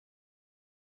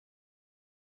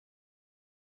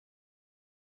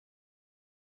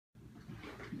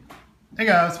Hey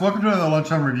guys, welcome to another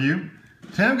Lunchtime review.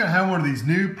 Today I'm going to have one of these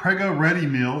new Prego Ready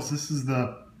Meals. This is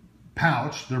the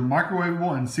pouch. They're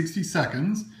microwavable in 60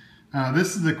 seconds.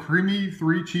 This is the creamy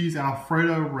 3-cheese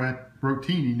Alfredo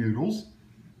Rotini noodles.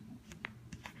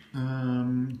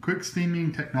 Quick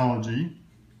steaming technology.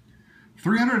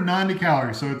 390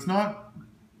 calories, so it's not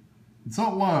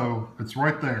low, it's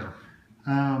right there.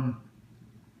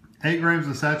 8 grams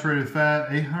of saturated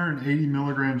fat, 880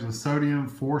 milligrams of sodium,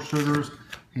 4 sugars,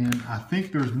 and I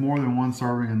think there's more than one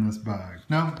serving in this bag.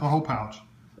 No, the whole pouch.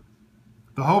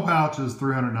 The whole pouch is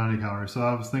 390 calories, so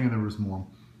I was thinking there was more.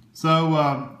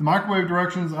 So microwave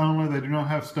directions only, they do not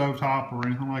have stovetop or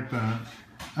anything like that.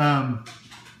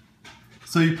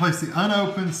 So you place the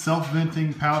unopened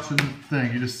self-venting pouch in the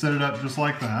thing. You just set it up just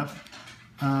like that.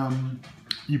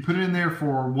 You put it in there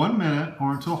for 1 minute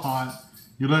or until hot.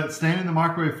 You let it stand in the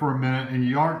microwave for a minute, and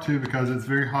you aren't too because it's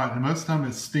very hot. And most of the time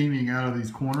it's steaming out of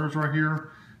these corners right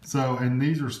here. So, and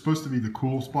these are supposed to be the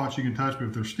cool spots you can touch, but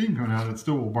if there's steam coming out, it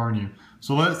still will burn you.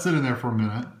 So let it sit in there for a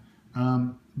minute.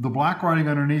 The black writing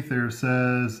underneath there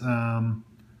says,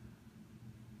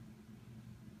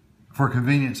 for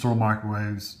convenience store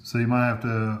microwaves. So you might have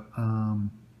to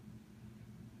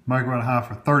microwave high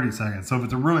for 30 seconds. So if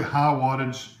it's a really high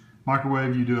wattage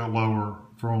microwave, you do it lower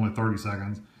for only 30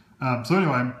 seconds. So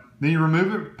anyway, then you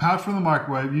remove it, pouch from the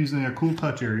microwave using a cool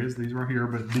touch areas. These right here,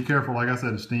 but be careful. Like I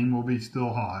said, the steam will be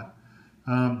still hot.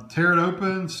 Tear it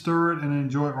open, stir it, and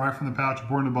enjoy it right from the pouch.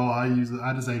 Pour in the bowl. I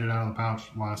just ate it out of the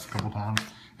pouch last couple times.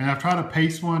 And I've tried a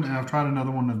paste one, and I've tried another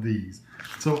one of these.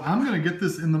 So I'm going to get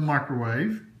this in the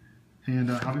microwave,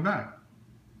 and I'll be back.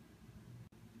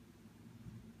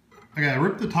 Okay, I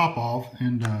ripped the top off,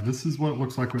 and this is what it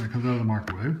looks like when it comes out of the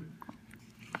microwave.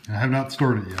 And I have not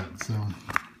stirred it yet, so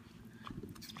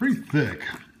it's pretty thick.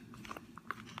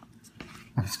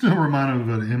 I'm still reminded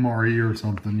of an MRE or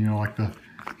something, you know, like the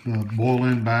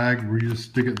boil-in bag where you just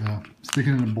stick it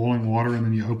in the boiling water and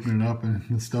then you open it up and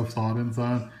the stuff's hot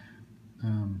inside.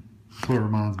 That's what it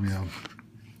reminds me of.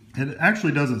 It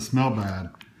actually doesn't smell bad,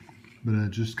 but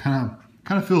it just kind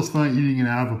of feels funny eating it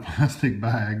out of a plastic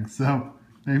bag. So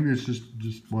maybe it's just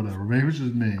whatever. Maybe it's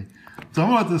just me. So I'm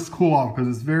gonna let this cool off because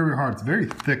it's very hard. It's very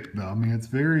thick though. I mean, it's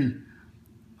very,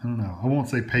 I don't know. I won't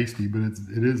say pasty, but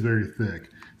it is very thick.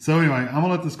 So anyway, I'm gonna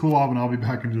let this cool off and I'll be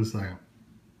back in just a second.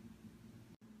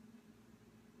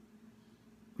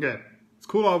 Okay, it's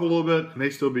cooled off a little bit. It may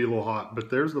still be a little hot, but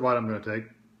there's the bite I'm gonna take.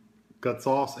 Got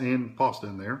sauce and pasta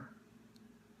in there.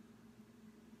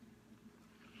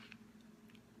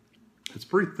 It's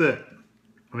pretty thick.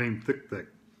 I mean, thick.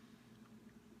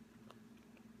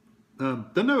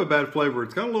 Doesn't have a bad flavor.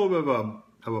 It's got a little bit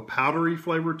of a powdery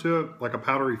flavor to it, like a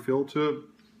powdery feel to it.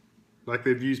 Like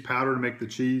they've used powder to make the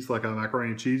cheese, like a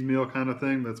macaroni and cheese meal kind of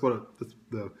thing. That's what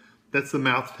that's the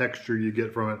mouth texture you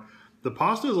get from it. The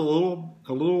pasta is a little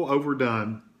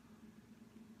overdone,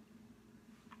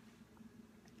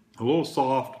 a little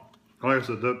soft. Like I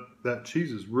said, that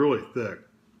cheese is really thick.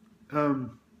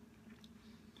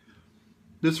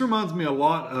 This reminds me a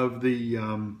lot of the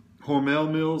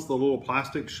Hormel meals, the little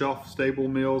plastic shelf-stable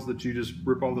meals that you just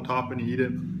rip off the top and you eat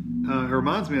it. It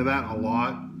reminds me of that a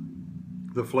lot.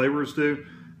 The flavors do.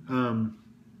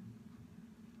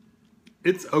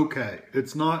 It's okay.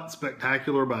 It's not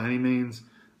spectacular by any means.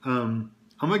 I'm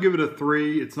gonna give it a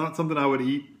 3. It's not something I would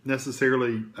eat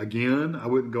necessarily again. I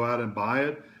wouldn't go out and buy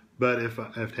it. But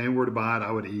if Tam were to buy it,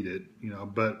 I would eat it. You know,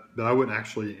 but I wouldn't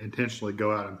actually intentionally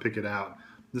go out and pick it out.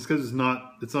 Just because it's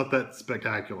not that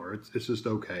spectacular. It's just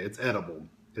okay. It's edible.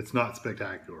 It's not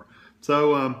spectacular.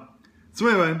 So so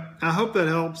anyway, I hope that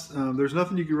helps. There's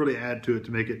nothing you can really add to it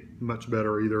to make it much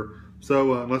better either.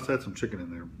 So let's add some chicken in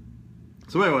there.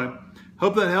 So anyway,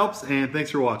 hope that helps, and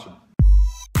thanks for watching.